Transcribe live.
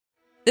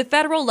The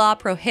federal law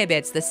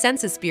prohibits the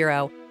Census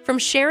Bureau from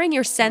sharing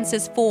your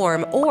census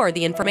form or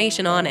the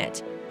information on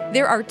it.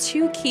 There are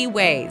two key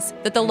ways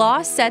that the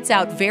law sets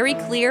out very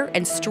clear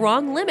and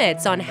strong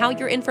limits on how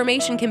your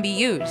information can be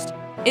used.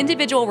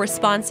 Individual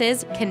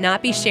responses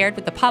cannot be shared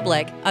with the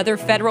public, other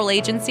federal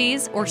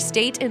agencies, or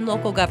state and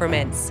local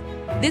governments.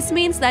 This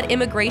means that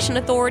immigration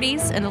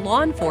authorities and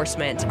law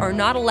enforcement are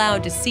not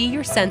allowed to see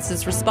your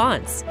census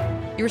response.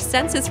 Your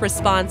census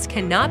response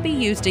cannot be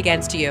used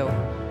against you.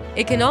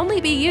 It can only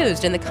be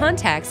used in the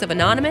context of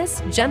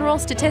anonymous, general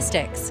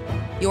statistics.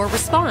 Your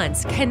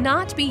response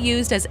cannot be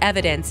used as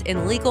evidence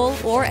in legal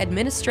or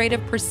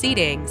administrative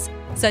proceedings,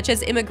 such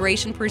as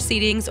immigration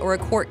proceedings or a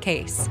court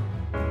case.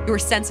 Your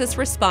census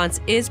response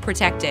is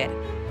protected.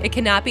 It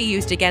cannot be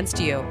used against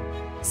you.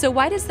 So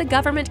why does the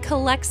government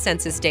collect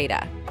census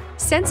data?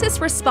 Census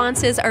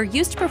responses are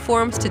used to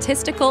perform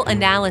statistical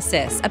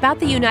analysis about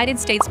the United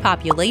States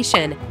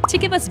population to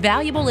give us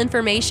valuable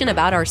information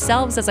about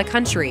ourselves as a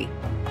country.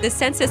 The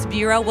Census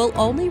Bureau will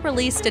only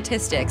release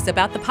statistics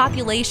about the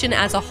population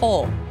as a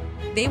whole.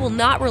 They will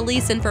not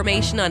release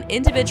information on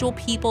individual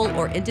people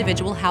or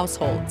individual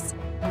households.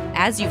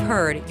 As you've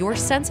heard, your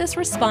census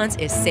response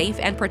is safe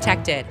and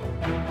protected.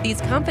 These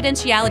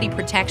confidentiality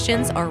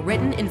protections are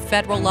written in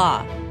federal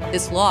law.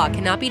 This law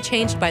cannot be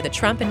changed by the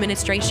Trump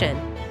administration.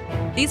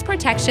 These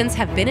protections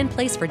have been in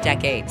place for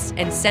decades,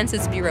 and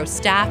Census Bureau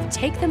staff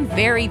take them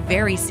very,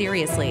 very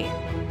seriously.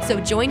 So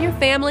join your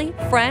family,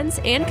 friends,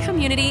 and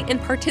community in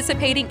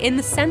participating in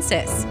the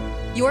census.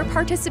 Your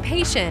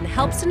participation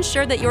helps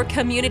ensure that your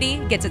community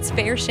gets its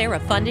fair share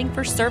of funding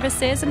for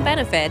services and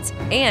benefits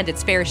and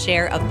its fair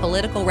share of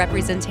political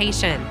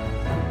representation.